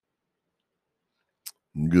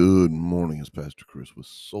Good morning, it's Pastor Chris with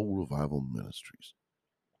Soul Revival Ministries.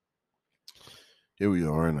 Here we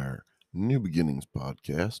are in our New Beginnings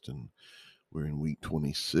podcast, and we're in week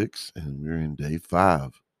 26, and we're in day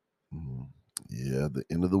 5. Yeah, the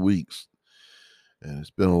end of the weeks. And it's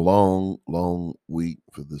been a long, long week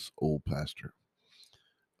for this old pastor.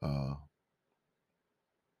 Wow,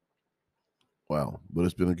 but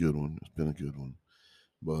it's been a good one.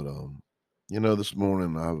 But, this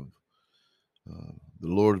morning the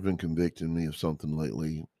Lord's been convicting me of something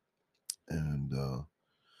lately, and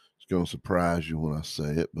it's going to surprise you when I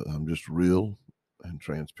say it, but I'm just real and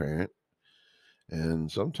transparent.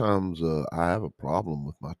 And sometimes I have a problem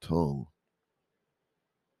with my tongue.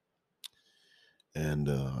 And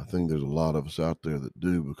I think there's a lot of us out there that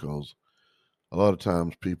do, because a lot of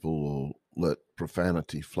times people will let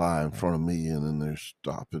profanity fly in front of me, and then they're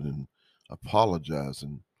stopping and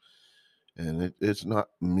apologizing. And it's not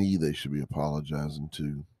me they should be apologizing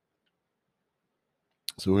to.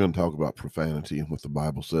 So we're going to talk about profanity and what the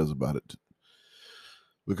Bible says about it,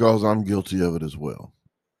 because I'm guilty of it as well.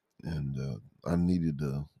 And I needed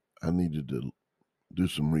to do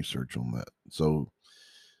some research on that. So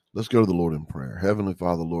let's go to the Lord in prayer. Heavenly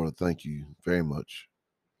Father, Lord, I thank you very much.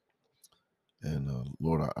 And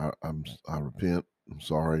Lord, I repent. I'm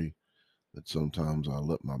sorry that sometimes I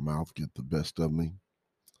let my mouth get the best of me.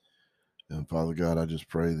 And Father God, I just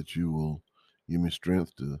pray that you will give me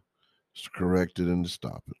strength to correct it and to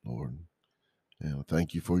stop it, Lord. And I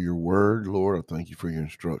thank you for your word, Lord. I thank you for your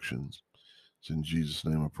instructions. It's in Jesus'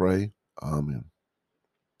 name I pray. Amen.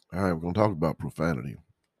 All right, we're going to talk about profanity.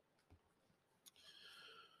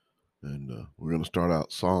 And we're going to start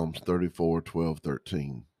out Psalms 34, 12,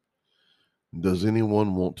 13. Does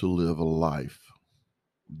anyone want to live a life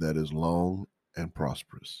that is long and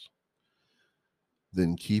prosperous?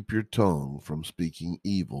 Then keep your tongue from speaking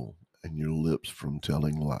evil and your lips from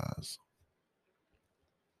telling lies.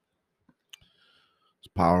 It's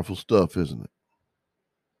powerful stuff, isn't it?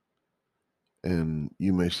 And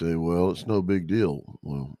you may say, well, it's no big deal.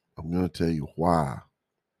 Well, I'm going to tell you why.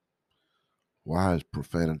 Why is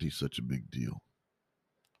profanity such a big deal?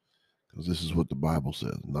 Because this is what the Bible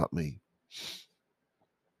says, not me.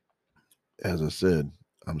 As I said,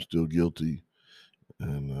 I'm still guilty,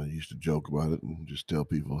 and I used to joke about it and just tell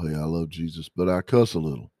people, hey, I love Jesus, but I cuss a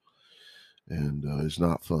little. And it's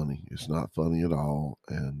not funny. It's not funny at all.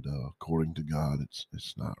 And according to God,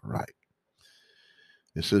 it's not right.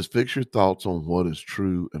 It says, fix your thoughts on what is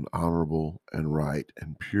true and honorable and right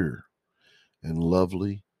and pure and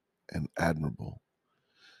lovely and admirable.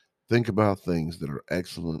 Think about things that are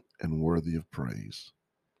excellent and worthy of praise.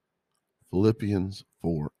 Philippians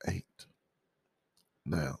 4:8.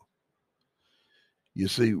 Now, you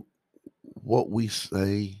see, what we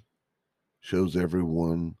say shows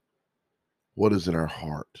everyone what is in our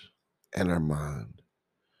heart and our mind.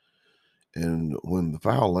 And when the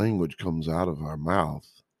foul language comes out of our mouth,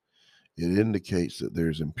 it indicates that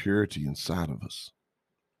there's impurity inside of us.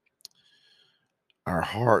 Our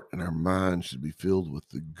heart and our mind should be filled with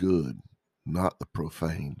the good, not the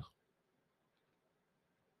profane.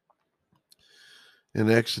 In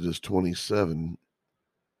Exodus 27,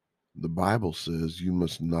 the Bible says you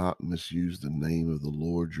must not misuse the name of the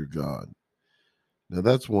Lord your God. Now,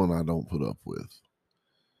 that's one I don't put up with.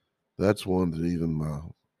 That's one that even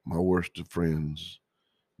my worst of friends,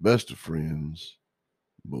 best of friends,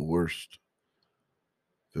 but worst,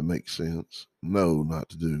 if it makes sense, know not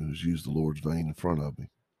to do, is use the Lord's name in front of me.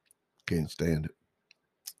 Can't stand it.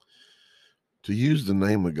 To use the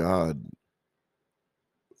name of God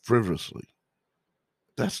frivolously,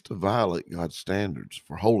 that's to violate God's standards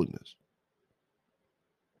for holiness.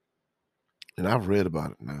 And I've read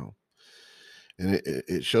about it now. And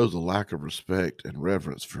it shows a lack of respect and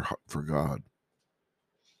reverence for God.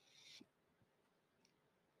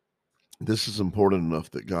 This is important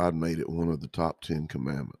enough that God made it one of the top 10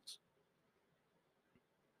 commandments.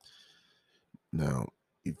 Now,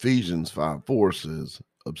 Ephesians 5:4 says,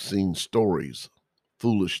 obscene stories,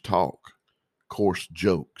 foolish talk, coarse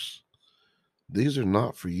jokes. These are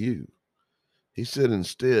not for you. He said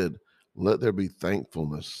instead, let there be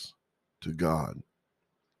thankfulness to God.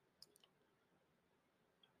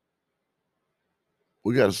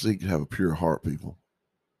 We got to seek to have a pure heart, people.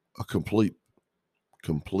 A complete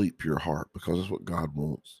pure heart, because that's what God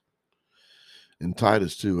wants. In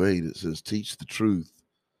Titus 2:8, it says, teach the truth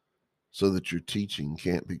so that your teaching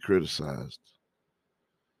can't be criticized.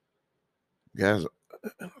 Guys,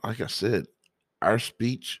 like I said, our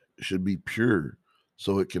speech should be pure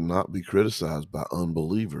so it cannot be criticized by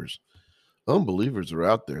unbelievers. Unbelievers are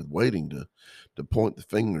out there waiting to point the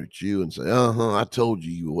finger at you and say, I told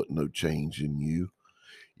you wasn't no change in you.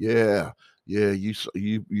 Yeah, yeah,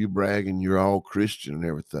 you bragging you're all Christian and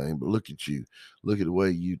everything, but look at you. Look at the way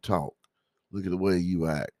you talk. Look at the way you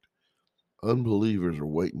act. Unbelievers are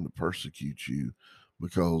waiting to persecute you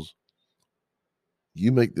because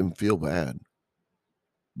you make them feel bad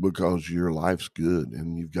because your life's good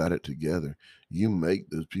and you've got it together. You make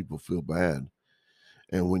those people feel bad.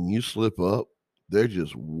 And when you slip up, they're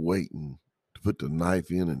just waiting to put the knife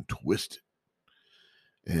in and twist it.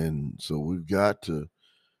 And so we've got to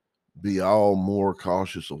be all more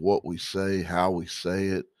cautious of what we say, how we say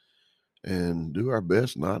it, and do our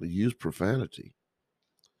best not to use profanity.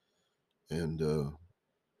 And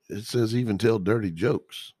it says even tell dirty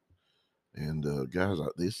jokes. And guys,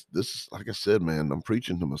 this like I said, man, I'm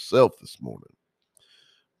preaching to myself this morning,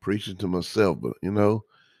 preaching to myself. But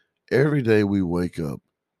every day we wake up,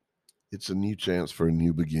 it's a new chance for a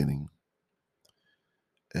new beginning.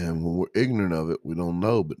 And when we're ignorant of it, we don't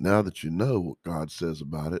know. But now that you know what God says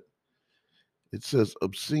about it, it says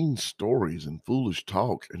obscene stories and foolish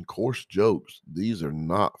talk and coarse jokes, these are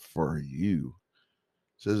not for you.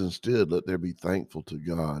 It says instead, let there be thankful to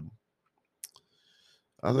God.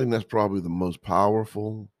 I think that's probably the most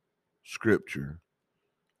powerful scripture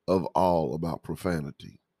of all about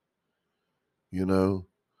profanity. You know,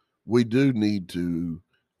 we do need to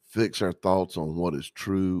fix our thoughts on what is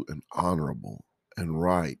true and honorable and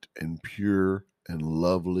right and pure and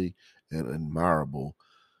lovely and admirable.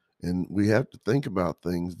 And we have to think about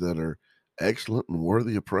things that are excellent and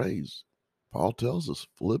worthy of praise. Paul tells us,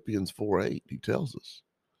 Philippians 4:8, he tells us.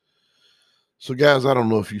 So, guys, I don't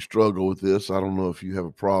know if you struggle with this. I don't know if you have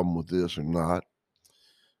a problem with this or not,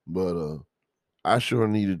 but I sure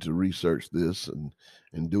needed to research this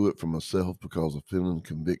and do it for myself because of feeling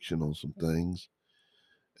conviction on some things.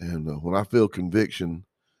 And when I feel conviction,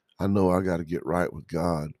 I know I got to get right with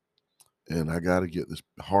God, and I got to get this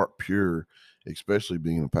heart pure, especially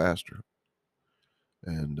being a pastor.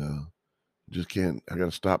 And just can't. I got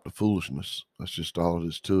to stop the foolishness. That's just all it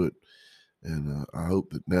is to it. And I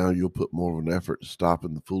hope that now you'll put more of an effort to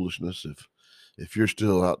stopping the foolishness. If you're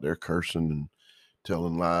still out there cursing and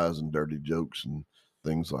telling lies and dirty jokes and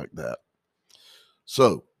things like that.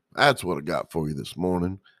 So that's what I got for you this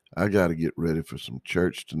morning. I got to get ready for some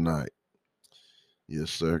church tonight. Yes,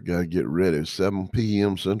 sir. Got to get ready. 7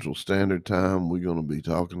 p.m. Central Standard Time. We're going to be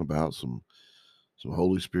talking about some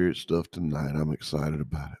Holy Spirit stuff tonight. I'm excited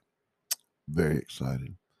about it. Very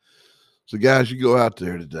excited. So, guys, you go out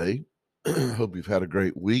there today. Hope you've had a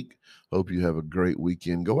great week. Hope you have a great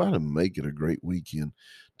weekend. Go out and make it a great weekend.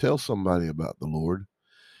 Tell somebody about the Lord.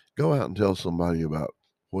 Go out and tell somebody about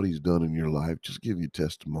what He's done in your life. Just give your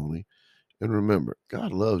testimony. And remember,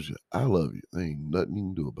 God loves you. I love you. There ain't nothing you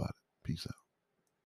can do about it. Peace out.